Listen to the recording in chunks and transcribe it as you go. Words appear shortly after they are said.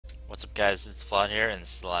What's up guys, it's Vlad here, and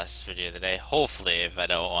this is the last video of the day. Hopefully, if I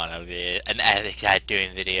don't want to be an addict at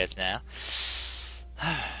doing videos now. So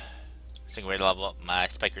I'm going to level up my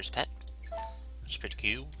Spikerz pet, which is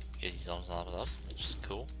pretty cool, because he's almost leveled up, which is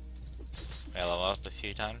cool. I level up a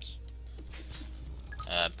few times.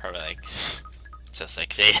 Probably like, so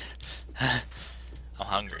sexy. I'm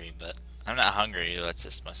hungry, but I'm not hungry, that's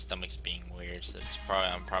just my stomach's being weird, so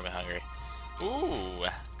I'm probably hungry. Ooh!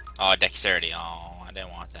 Oh, dexterity. Oh, I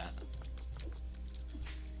didn't want that.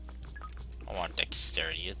 I want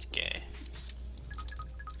dexterity. It's gay.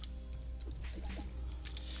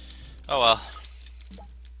 Oh well.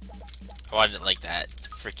 I wanted like that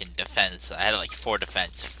freaking defense. I had like 4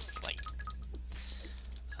 defense. Like,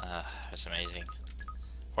 that's amazing.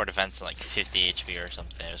 4 defense and like 50 HP or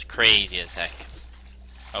something. It was crazy as heck.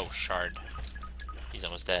 Oh, shard. He's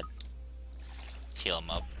almost dead. Let's heal him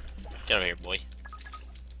up. Get over here, boy.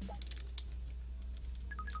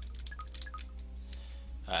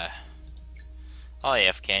 I'll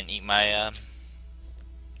AFK and eat my,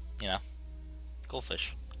 you know,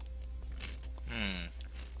 goldfish.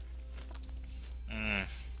 I'm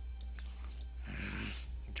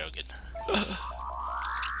joking.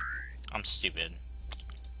 I'm stupid.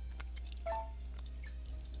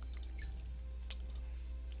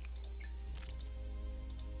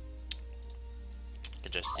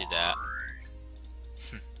 Could just do that.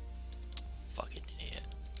 Fucking idiot.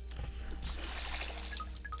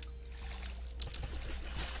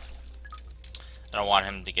 I don't want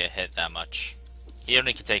him to get hit that much. He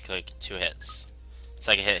only can take like 2 hits. It's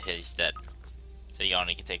like a hit, he's dead. So you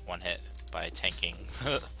only can take 1 hit by tanking.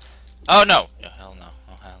 Oh no! Oh hell no.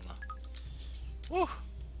 Oh hell no. Woo!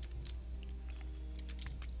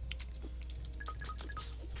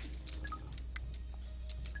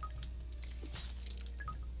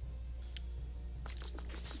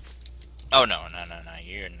 Oh no, no, no, no,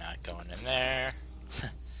 you're not going in there.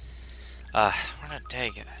 What a day,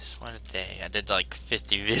 guys. What a day. I did like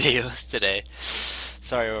 50 videos today.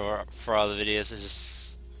 Sorry for all the videos. It's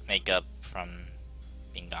just make up from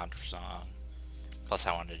being gone for so long. Plus,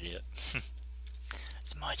 I wanted to do it.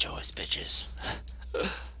 It's my choice, bitches.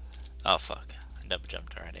 Oh, fuck. I double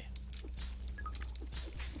jumped already.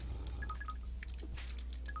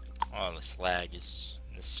 Oh, this lag is...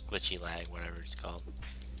 This glitchy lag, whatever it's called.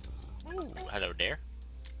 Ooh, hello there.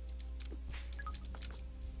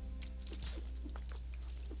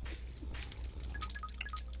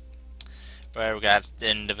 Where we got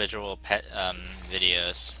individual pet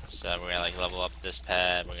videos, so we're gonna like level up this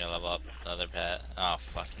pet, we're gonna level up the other pet. Oh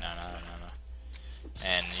fuck, no, no, no, no.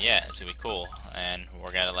 And yeah, it's gonna be cool, and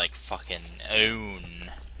we're gonna like fucking own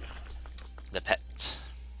the pet.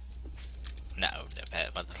 No, the pet,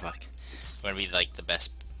 what the fuck. We're gonna be like the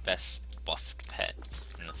best buffed pet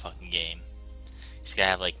in the fucking game. He's gonna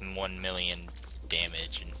have like 1 million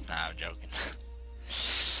damage, and nah, I'm joking.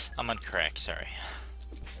 I'm on crack, sorry.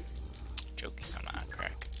 Joking, I'm not on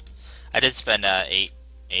crack. I did spend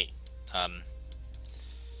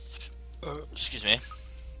excuse me.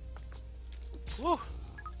 Woo!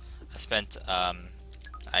 I spent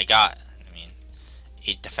I got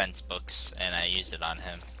 8 defense books, and I used it on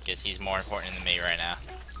him because he's more important than me right now.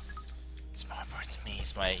 He's more important to me.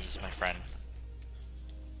 He's my friend.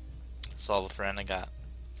 That's all the friend I got.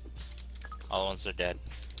 All the ones are dead.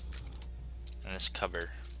 And this cupboard.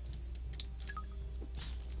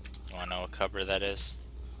 You wanna know what cupboard that is?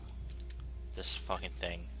 This fucking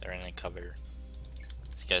thing. They're in a cupboard.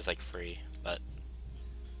 This guy's like free, but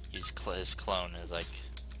his clone is like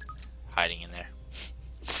hiding in there.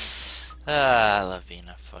 I love being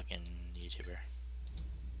a fucking YouTuber.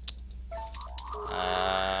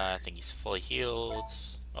 I think he's fully healed.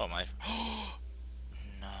 Oh my.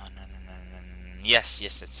 No, no, no, no, no, no. Yes,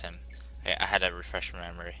 yes, it's him. I had to refresh my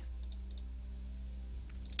memory.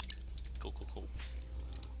 Cool, cool, cool.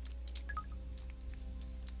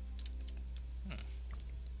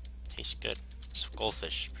 Tastes good. This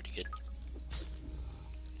goldfish is pretty good.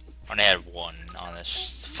 I only had 1 on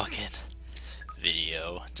this fucking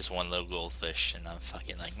video. Just 1 little goldfish, and I'm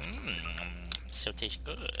fucking like, still tastes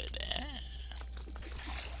good.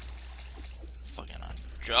 Fucking on.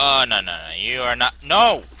 Oh, no, no, no. You are not.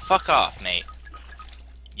 No! Fuck off, mate.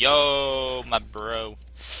 Yo, my bro.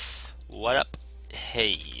 What up?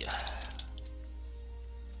 Hey.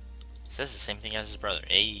 Says the same thing as his brother.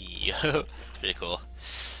 Hey. Pretty cool.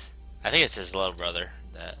 I think it's his little brother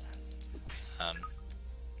that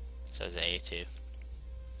says A too.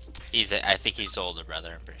 I think he's the older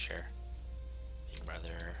brother, I'm pretty sure. Big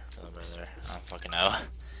brother, little brother, I don't fucking know. I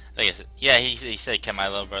think it's, yeah, he said, can my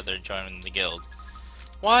little brother join the guild?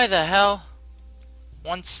 Why the hell?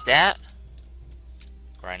 1 stat?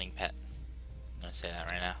 Grinding pet. I'm gonna say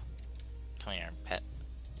that right now. Come here, pet.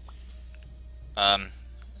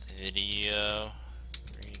 Video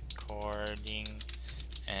recording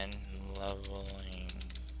and leveling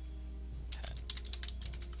pet.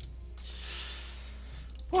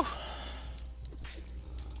 Whew.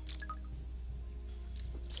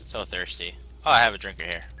 So thirsty. Oh, I have a drinker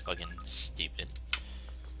here. Fucking stupid.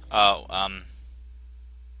 Oh,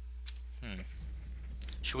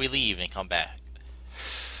 should we leave and come back?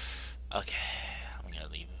 Okay, I'm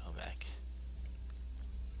gonna leave and come back.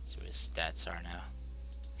 See what his stats are now.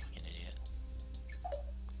 Fucking idiot.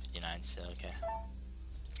 59 still, okay.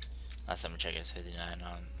 Last time I checked, it's 59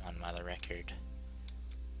 on my other record.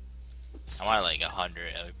 I want like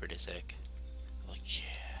 100, that would be pretty sick. Like, yeah.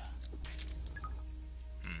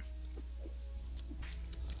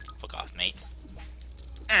 Fuck off, mate.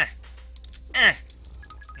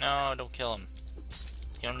 No, don't kill him.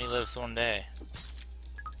 He only lives one day.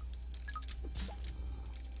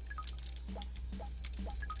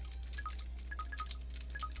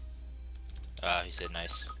 He said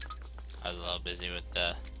nice. I was a little busy with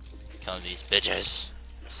killing these bitches.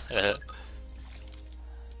 Should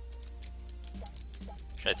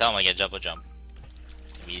I tell him I get double jump?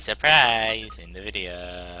 Be surprised in the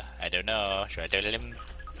video. I don't know. Should I tell him?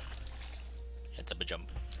 Get double jump.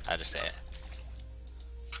 I'll just say it.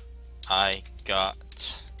 I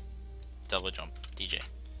got double jump. DJ.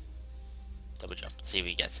 Double jump. See if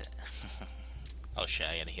he gets it. Oh shit,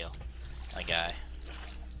 I gotta heal. My guy.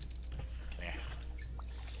 Come here.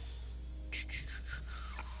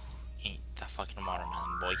 Eat that fucking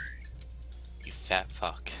watermelon, boy. You fat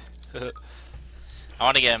fuck. I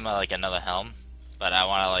want to get him like another helm, but I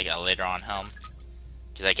want to like a later on helm.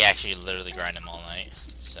 Because I can actually literally grind him all night.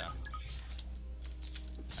 So.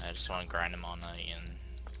 I just want to grind him all night and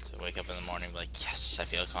to wake up in the morning and be like, yes, I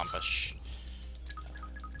feel accomplished.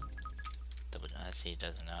 Double jump. I see he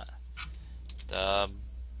does not.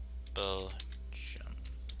 Double jump.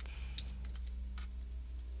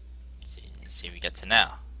 Let's see if he gets it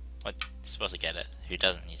now. What? He's supposed to get it. If he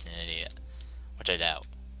doesn't, he's an idiot. Which I doubt.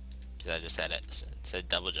 Because I just said it. So it said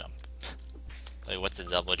double jump. Like, what's a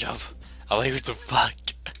double jump? Oh, wait, what the fuck?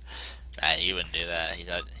 Nah, he wouldn't do that.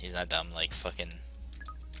 He's not dumb like fucking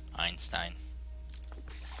Einstein.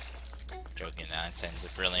 Joking, Einstein's a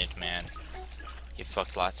brilliant man. He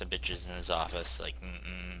fucked lots of bitches in his office. Like,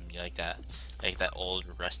 you like that? Like that old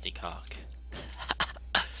rusty cock.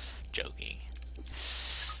 Joking.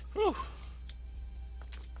 Whew.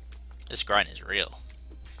 This grind is real.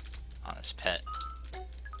 On his pet.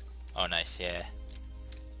 Oh, nice, yeah.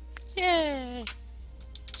 Yay!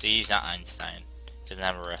 See, he's not Einstein. He doesn't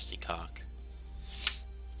have a rusty cock.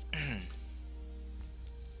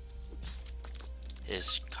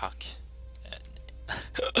 His cock.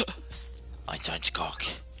 Einstein's cock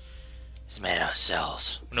is made out of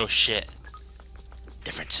cells. No shit.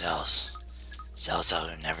 Different cells. Cells that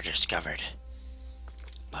were never discovered.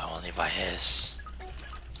 But only by his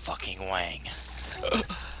fucking wang.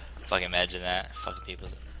 Fucking imagine that. Fucking people.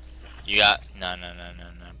 You got. No.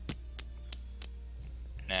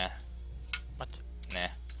 Nah. What? Nah.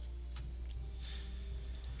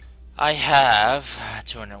 I have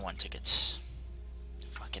 201 tickets.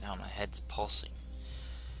 Fucking hell, my head's pulsing.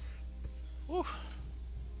 Woo. Alright,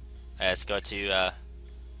 let's go to,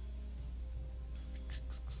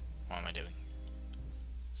 what am I doing?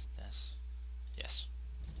 Is this? Yes.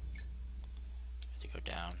 We have to go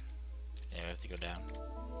down. Yeah, we have to go down.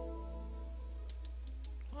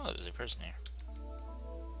 Oh, there's a person here.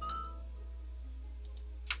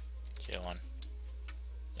 201.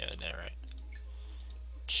 Yeah, they're right.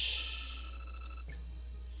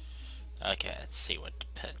 Okay, let's see what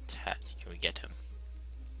pet hat can we get him.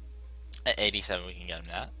 At 87 we can get him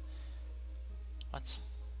that. What?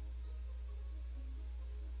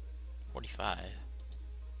 45.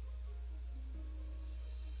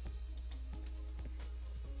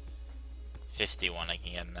 $51 I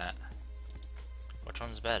can get him that. Which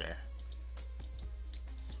one's better?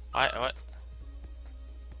 What?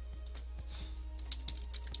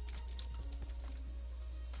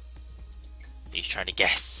 He's trying to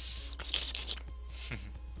guess.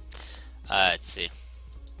 Let's see.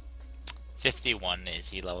 51, is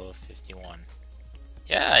he level 51?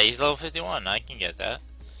 Yeah, he's level 51, I can get that.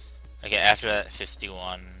 Okay, after that,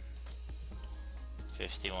 51.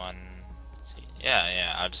 51.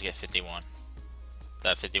 Yeah, I'll just get 51.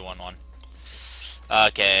 That 51 one.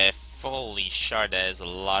 Okay, holy shit, that is a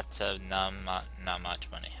lot of not much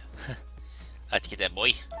money. Let's get that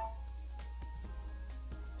boy.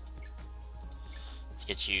 Let's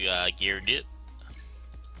get you geared up.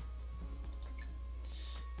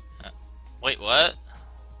 Wait, what?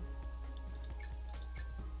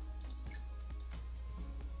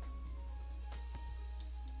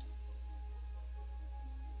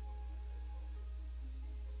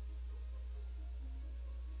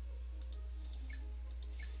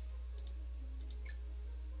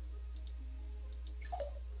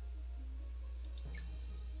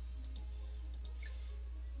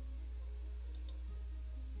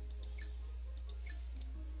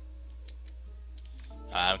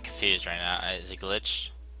 I'm confused right now. Is it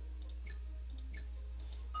glitched?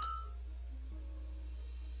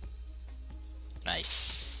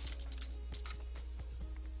 Nice.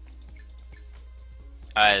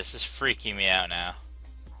 Alright, this is freaking me out now.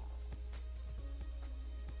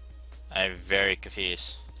 I'm very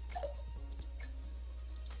confused.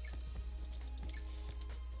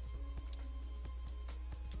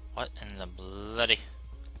 What in the bloody...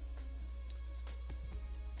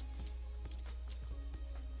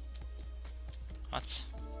 What?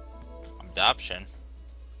 Adoption?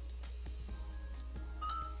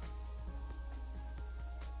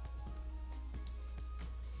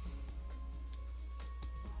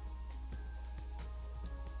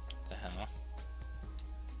 The hell?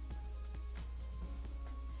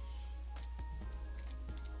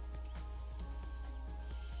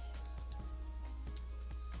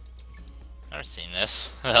 Never seen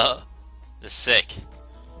this. This is sick.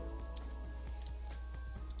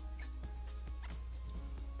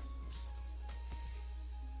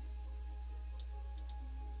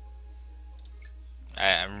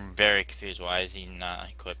 I'm very confused. Why is he not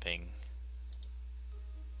equipping?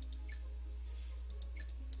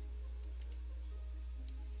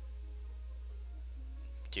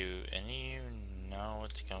 Do any of you know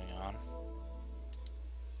what's going on?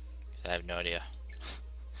 'Cause I have no idea.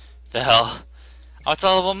 The hell? Oh, it's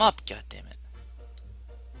all of them up. God damn it.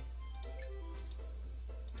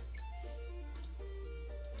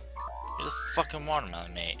 You're the fucking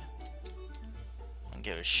watermelon, mate. I don't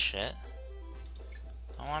give a shit.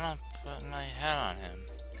 I wanna put my head on him.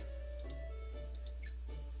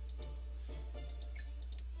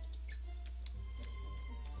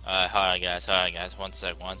 Hold on guys, one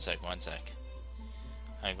sec.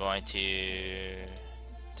 I'm going to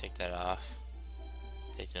take that off.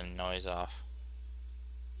 Take the noise off.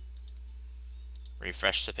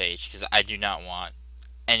 Refresh the page, because I do not want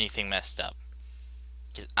anything messed up.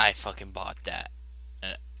 Because I fucking bought that.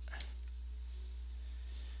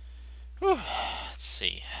 Whew. Let's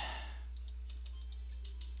see.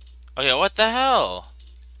 Okay, what the hell?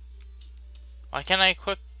 Why can't I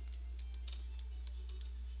equip?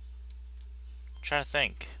 I'm trying to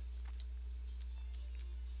think.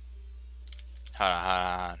 Hold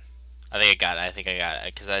on. I think I got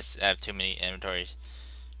it. Because I have too many inventory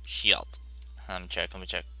shield. Let me check.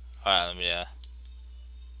 Alright, let me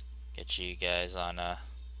get you guys on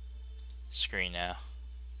screen now.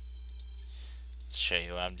 Let's show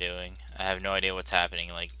you what I'm doing. I have no idea what's happening.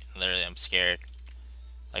 Like, literally, I'm scared.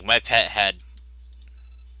 Like, my pet had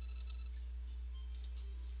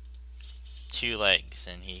 2 legs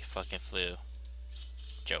and he fucking flew.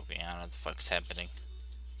 Joking, I don't know what the fuck's happening.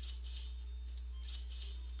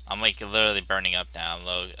 I'm like literally burning up now. I'm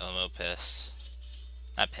a little pissed.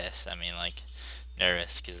 Not pissed, I mean like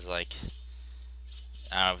nervous, cause like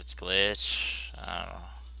I don't know if it's glitch. I don't know.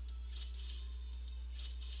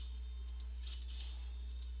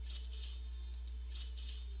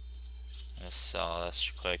 Let's sell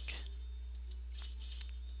this quick.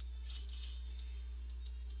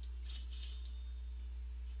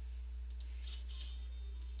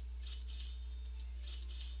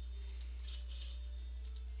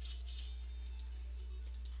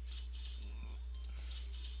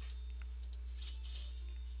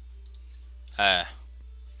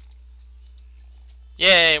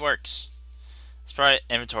 Yay, it works. It's probably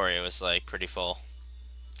inventory was like pretty full.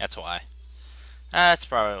 That's why. That's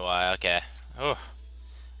probably why. Okay. Oh,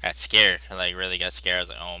 I got scared. I like really got scared. I was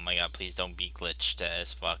like, oh my god, please don't be glitched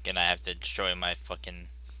as fuck, and I have to destroy my fucking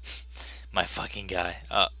my fucking guy.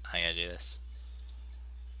 Oh, I gotta do this.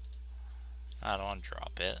 I don't want to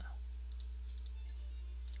drop it.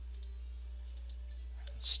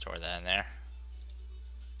 Store that in there.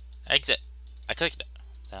 Exit. I clicked it.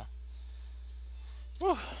 No.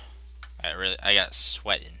 Whew. I got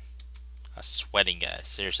sweating. I was sweating, guys.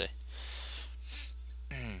 Seriously.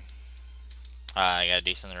 I gotta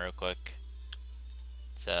do something real quick.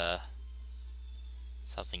 It's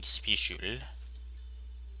something special.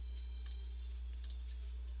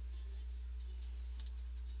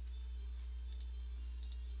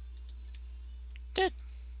 What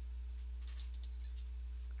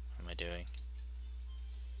am I doing?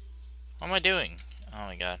 What am I doing? Oh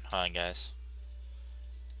my god. Hold on, guys.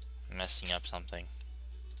 I'm messing up something.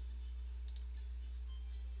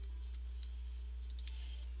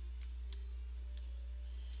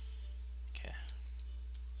 Okay.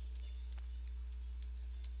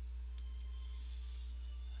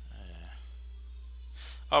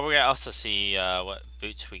 Oh, we're gonna also see what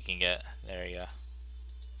boots we can get. There you go.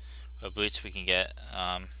 What boots we can get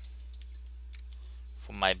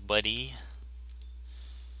for my buddy.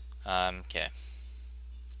 Okay.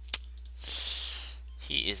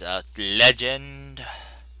 He is a legend.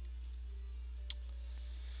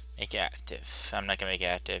 Make it active. I'm not gonna make it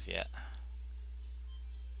active yet.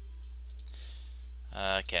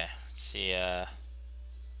 Okay. Let's see,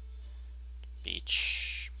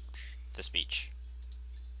 beach. This beach.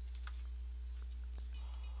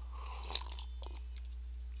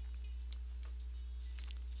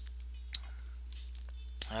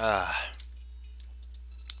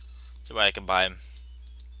 See what I can buy him.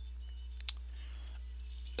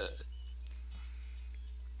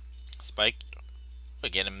 Spike.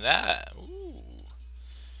 We'll get him that. Ooh.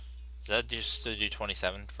 Does that just do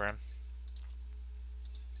 27 for him?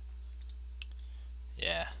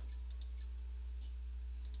 Yeah.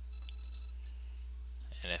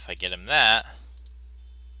 And if I get him that,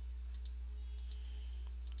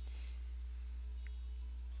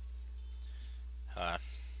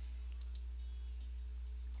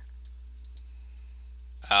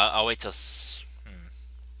 I'll wait till.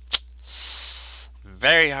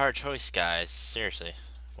 Very hard choice, guys. Seriously.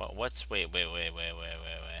 What's wait. Forget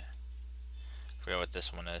what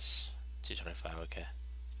this one is. 225. Okay.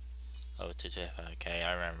 Oh, 225. Okay,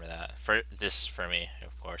 I remember that. For this is for me,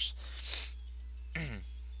 of course.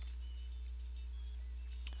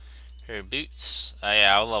 Here, boots. Oh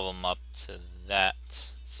yeah, I'll level them up to that.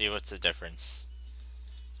 See what's the difference.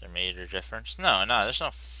 Is there a major difference? No, there's no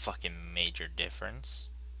fucking major difference.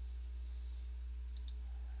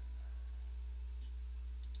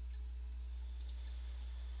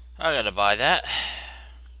 I gotta buy that.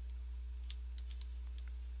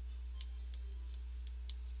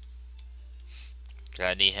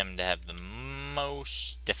 I need him to have the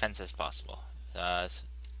most defense as possible. No,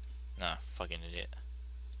 fucking idiot.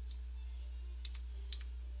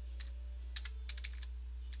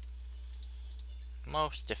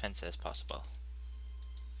 Most defense as possible.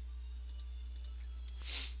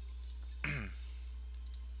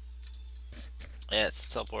 Yeah, it's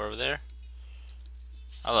a teleport over there.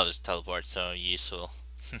 I love his teleport, so useful.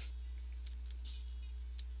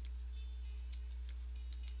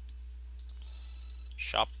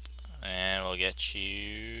 Shop, and we'll get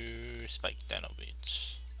you spike dino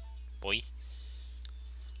boots, boy.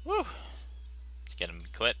 Woo! Let's get him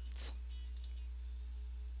equipped.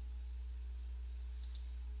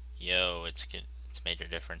 Yo, it's good. It's a major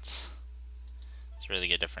difference. It's a really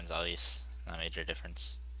good difference, at least. Not major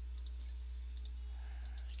difference.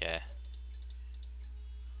 Okay.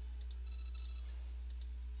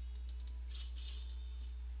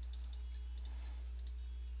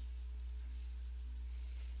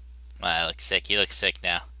 That looks sick. He looks sick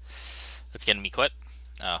now. Let's get him equipped.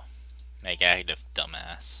 Oh. Make active,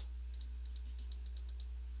 dumbass.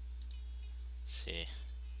 Let's see.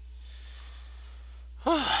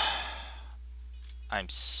 I'm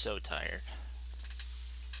so tired.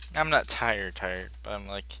 I'm not tired, but I'm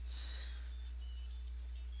like,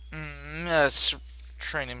 let's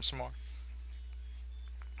train him some more.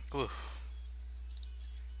 Ooh.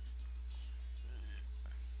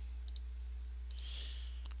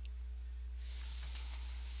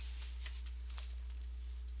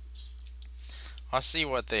 I'll see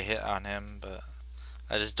what they hit on him, but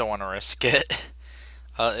I just don't want to risk it.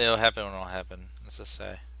 It'll happen when it'll happen. Let's just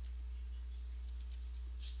say.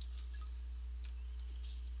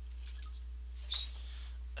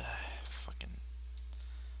 Fucking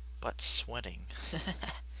butt sweating.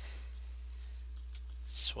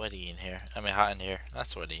 Sweaty in here. I mean, hot in here. Not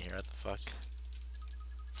sweaty in here. What the fuck?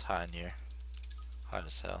 It's hot in here. Hot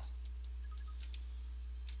as hell.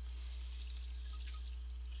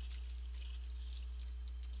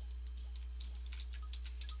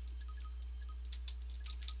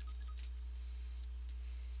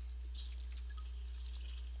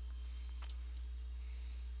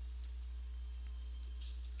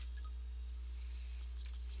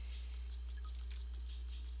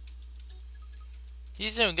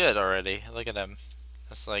 He's doing good already. Look at him.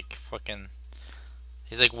 It's like fucking.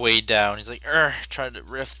 He's like way down. He's like, trying to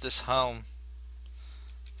rift this home.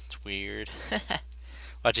 It's weird.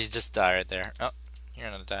 Watch, he just die right there. Oh, you're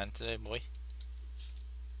not dying today, boy.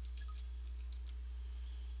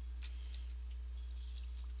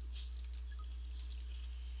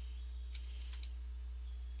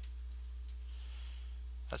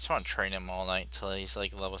 I just want to train him all night till he's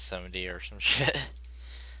like level 70 or some shit.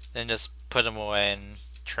 Then just put him away and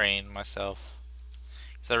train myself.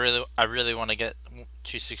 Cause I really want to get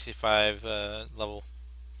 265 level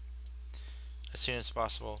as soon as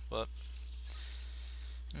possible, but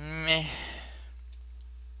meh.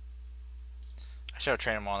 I should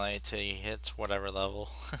train him all night till he hits whatever level.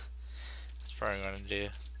 That's probably what I'm gonna do.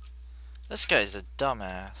 This guy's a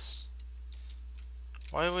dumbass.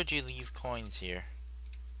 Why would you leave coins here?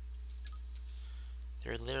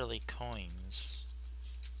 They're literally coins.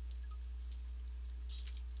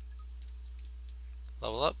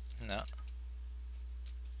 Level up? No.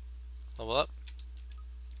 Level up?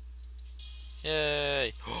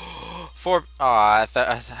 Yay! 4. Oh, I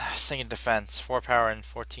was thinking defense. 4 power and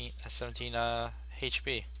 17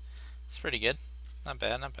 HP. It's pretty good. Not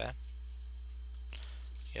bad, not bad.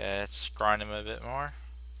 Yeah, let's grind him a bit more.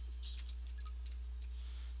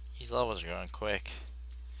 These levels are going quick.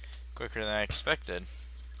 Quicker than I expected.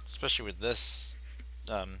 Especially with this.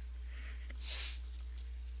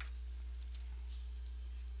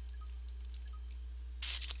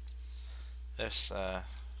 This,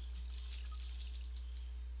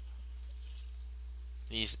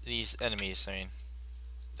 These enemies, I mean.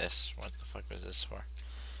 This. What the fuck was this for?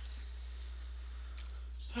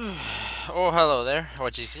 Oh, hello there.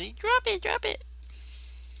 What'd you see? Drop it, drop it!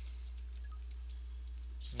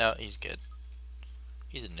 No, he's good.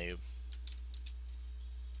 He's a noob.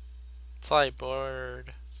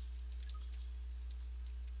 Flyboard.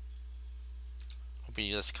 Hope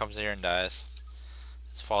he just comes here and dies.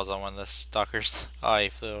 Just falls on one of the stalkers. Oh, he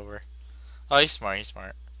flew over. Oh, he's smart, he's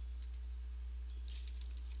smart.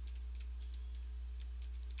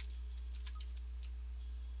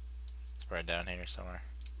 It's right down here somewhere.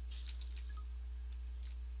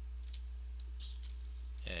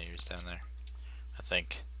 Yeah, he was down there. I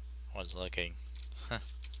think. I was looking.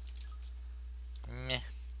 Meh.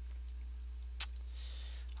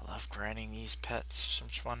 I love grinding these pets. So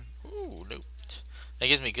much fun. Ooh, loot. That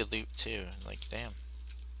gives me good loot too. Like, damn.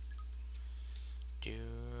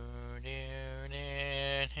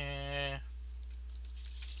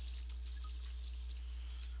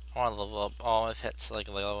 I want to level up all my pets to like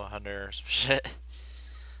level 100 or some shit.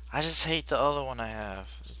 I just hate the other one I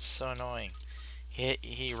have. It's so annoying.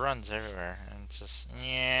 He runs everywhere and it's just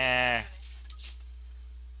yeah.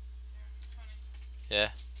 Yeah.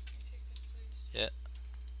 Yeah.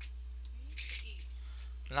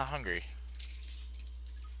 I'm not hungry.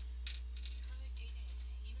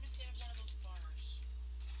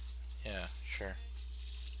 Yeah, sure.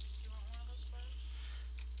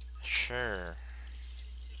 Sure.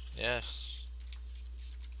 Yes.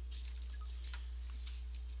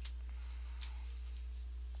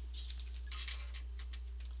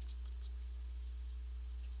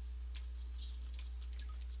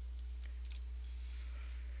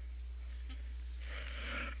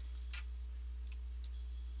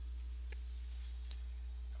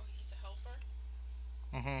 Oh, he's a helper?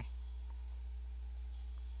 Mm-hmm.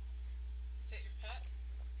 Is that your pet?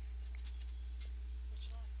 Which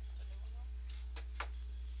one? The newer one?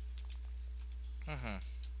 Mm-hmm.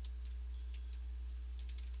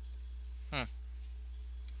 Hmm.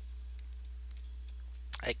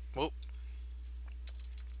 Whoop.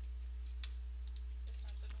 Is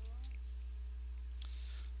that the newer one?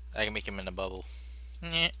 I can make him in a bubble. Yeah.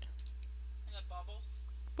 In a bubble?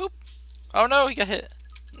 Boop. Oh no, he got hit.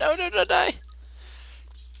 No, no, no, die.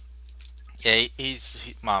 Yeah,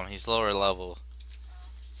 Mom, he's lower level. Oh.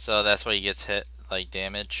 So that's why he gets hit, like,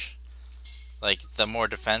 damage. Like, the more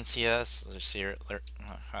defense he has. Let's see here. Let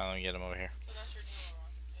me get him over here. So that's your newer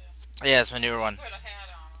one? Yeah, it's my newer one. Put a hat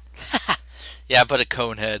on him. Yeah, I put a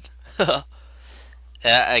cone head. Yeah,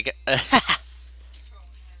 I got. Cone head.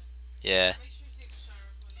 Yeah. Make sure you take a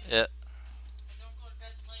shower, please. Yeah, And don't go to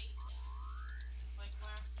bed late. Like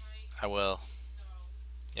last night. I will. No.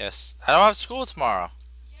 Yes. I don't have school tomorrow.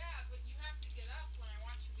 Yeah, but you have to get up when I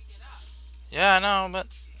want you to get up. Yeah, I know, but.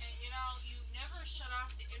 And you know, you never shut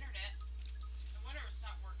off the internet. No wonder it's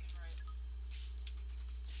not working right.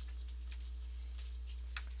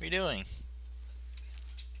 What are you doing?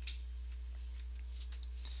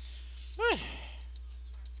 Whew.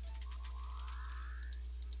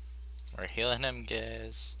 We're healing him,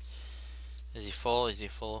 guys. Is he full? Is he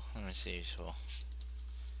full? Let me see if he's full.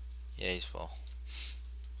 Yeah, he's full.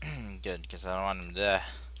 Good, because I don't want him to die.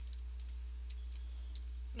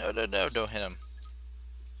 No, no, no, don't hit him.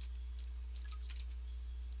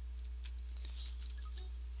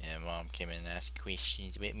 Yeah, Mom came in and asked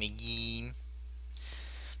questions about my game.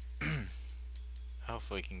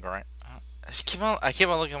 Hopefully we can grind. I keep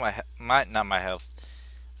on looking at not my health,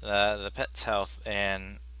 the pet's health,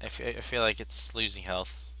 and I feel like it's losing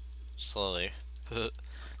health slowly.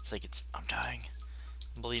 It's like I'm dying,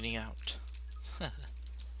 I'm bleeding out.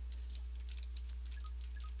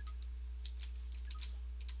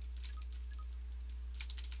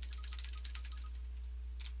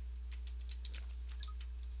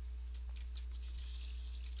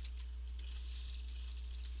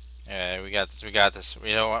 Yeah, we got this. We got this.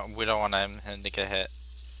 We don't want him to get hit.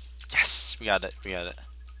 Yes, we got it. We got it.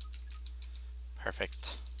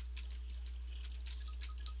 Perfect.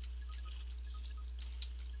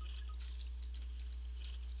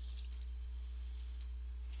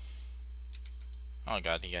 Oh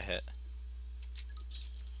god, he got hit.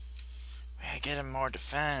 We gotta get him more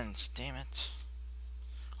defense, damn it.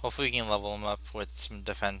 Hopefully we can level him up with some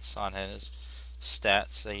defense on his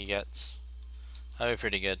stats that he gets. That'd be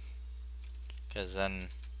pretty good. Because then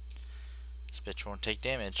this bitch won't take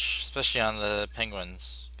damage. Especially on the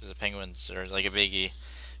penguins. Because the penguins are like a biggie.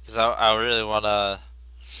 Because I really want to...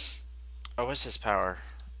 Oh, what's his power?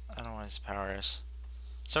 I don't know what his power is.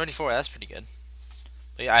 74, that's pretty good.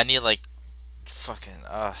 But yeah, I need like fucking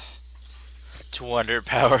 200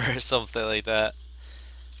 power or something like that.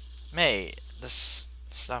 Mate, just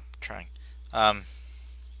stop trying. Let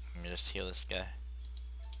me just heal this guy.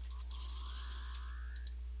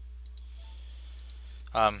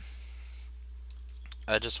 I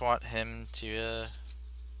just want him to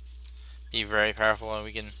be very powerful, and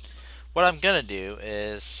we can. What I'm gonna do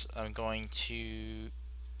is I'm going to.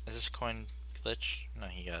 Is this coin glitch? No,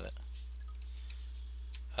 he got it.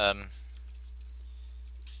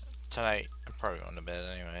 Tonight I'm probably going to bed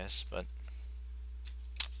anyways, but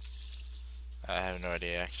I have no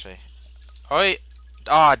idea actually. Oh wait,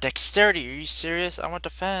 dexterity. Are you serious? I want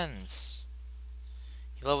defense.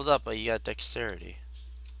 He leveled up, but he got dexterity.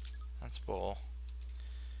 That's bull.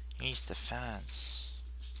 He needs defense.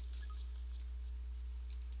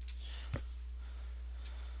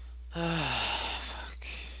 Fuck.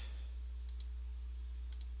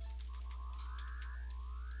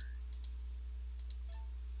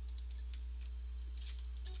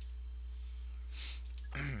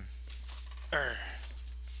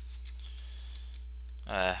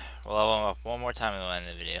 We'll level him up one more time and we'll end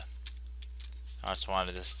the video. I just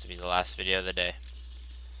wanted this to be the last video of the day.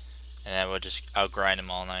 And then we'll just outgrind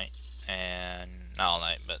him all night. And not all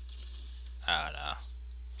night, but I don't know.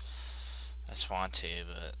 I just want to,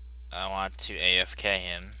 but I want to AFK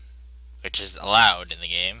him, which is allowed in the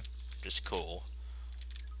game, which is cool.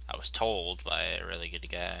 I was told by a really good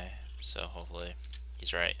guy, so hopefully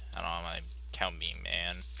he's right. I don't know, my account being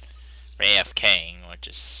banned. Or AFKing, which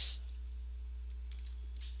is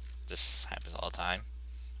this happens all the time.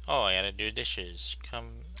 Oh, I gotta do dishes.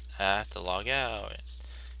 I have to log out. It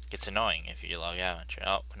gets annoying if you log out. And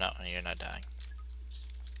oh, no, you're not dying.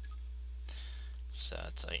 So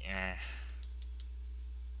it's like,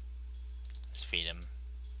 let's feed him.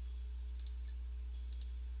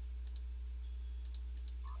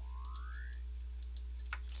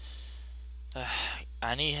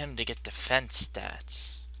 I need him to get defense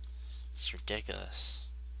stats. It's ridiculous.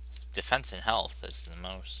 Defense and health is the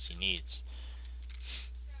most he needs.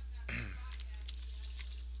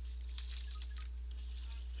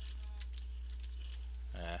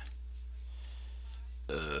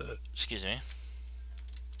 Excuse me.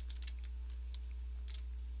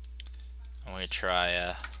 I'm gonna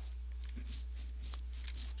try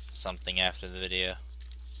something after the video.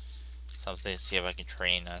 Something to see if I can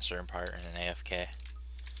train a certain part in an AFK,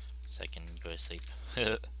 so I can go to sleep.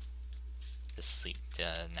 Just sleep,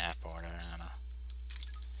 nap or whatever. I don't know.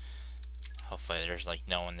 Hopefully there's like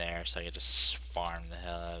no one there, so I can just farm the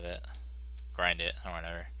hell out of it, grind it or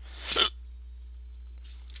whatever.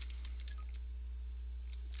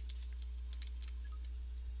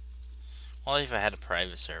 Only if I had a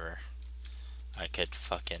private server, I could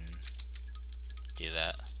fucking do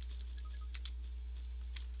that.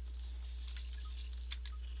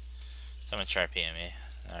 Someone's trying to PM me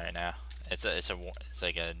right now. It's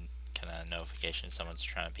like a kind of notification someone's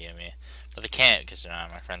trying to PM me, but they can't because they're not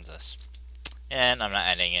on my friends list. And I'm not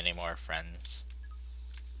adding any more friends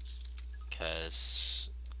because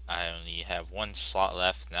I only have one slot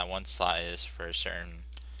left, and that one slot is for a certain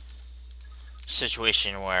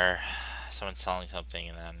situation where someone's selling something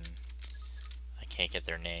and then I can't get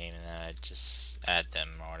their name, and then I just add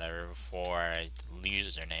them or whatever before I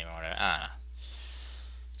lose their name or whatever. I don't know.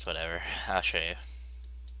 It's whatever. I'll show you.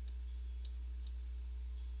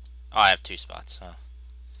 Oh, I have 2 spots. Huh?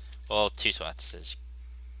 Well, 2 spots is.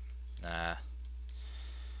 Nah.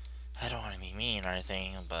 I don't want to be mean or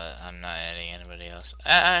anything, but I'm not adding anybody else.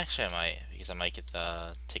 Actually, I might, because I might get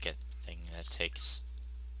the ticket thing that takes.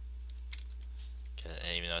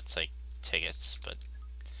 Even though it's like tickets, but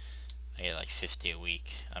I get like 50 a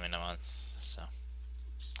week. I mean a month, so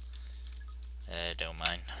I don't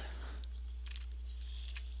mind.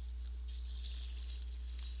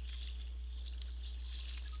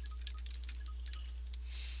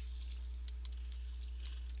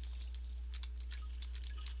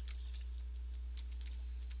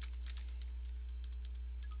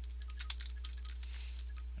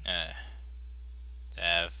 I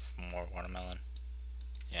have more watermelon.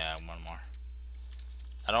 Yeah, one more.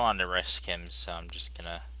 I don't want to risk him, so I'm just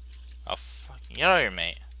gonna. Oh fucking get out of here,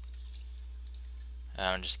 mate.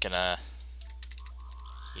 I'm just gonna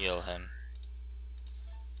heal him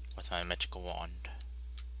with my magical wand.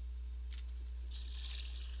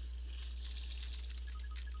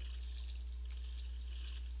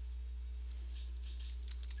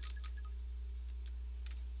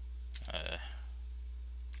 Uh,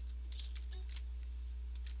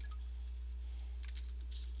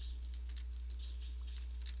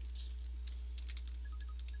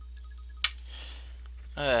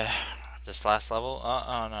 uh, this last level?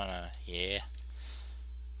 Oh, no. Yeah.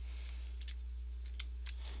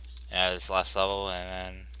 Yeah, this last level, and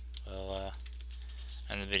then we'll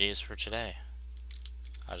end the videos for today.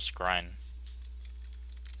 I'll just grind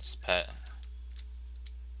this pet.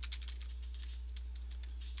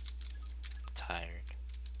 I'm tired.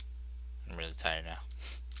 I'm really tired now.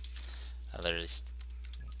 I literally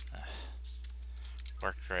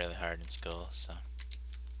worked really hard in school, so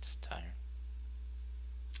it's tired.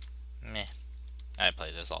 Meh. I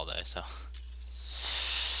play this all day, so.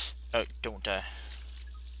 Oh, don't die.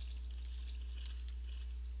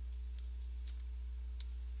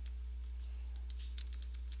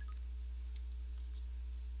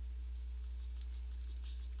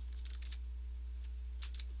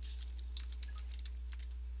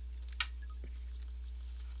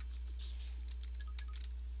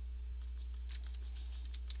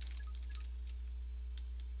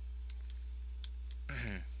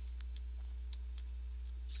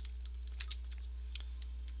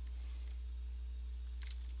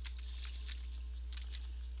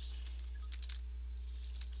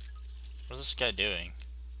 What's this guy doing?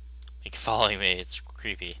 Like following me, it's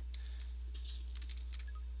creepy.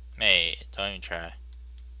 Mate, don't even try.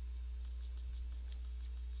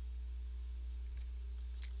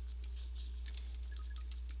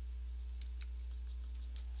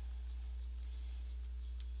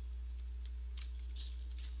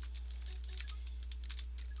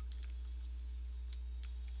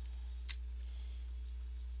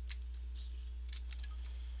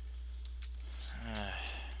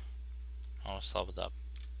 Almost leveled up.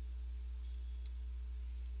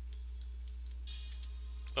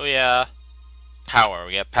 Oh yeah. Power,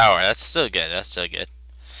 we got power. That's still good. That's still good.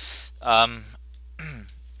 End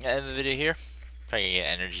the video here. Probably get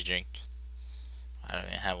an energy drink. I don't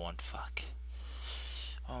even have one. Fuck.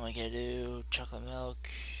 What am I gonna do? Chocolate milk.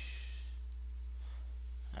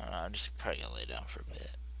 I don't know. I'm just probably gonna lay down for a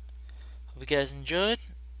bit. Hope you guys enjoyed.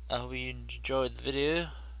 I hope you enjoyed the video.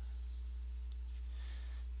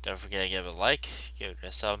 Don't forget to give it a like, give it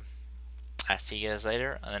a sub. I'll see you guys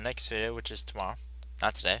later on the next video, which is tomorrow.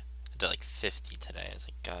 Not today. I did like 50 today. I was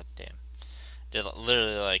like, god damn. I did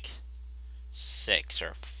literally like 6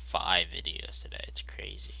 or 5 videos today. It's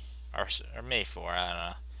crazy. Or maybe 4, I don't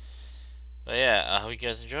know. But yeah, I hope you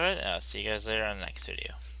guys enjoyed. I'll see you guys later on the next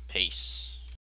video. Peace.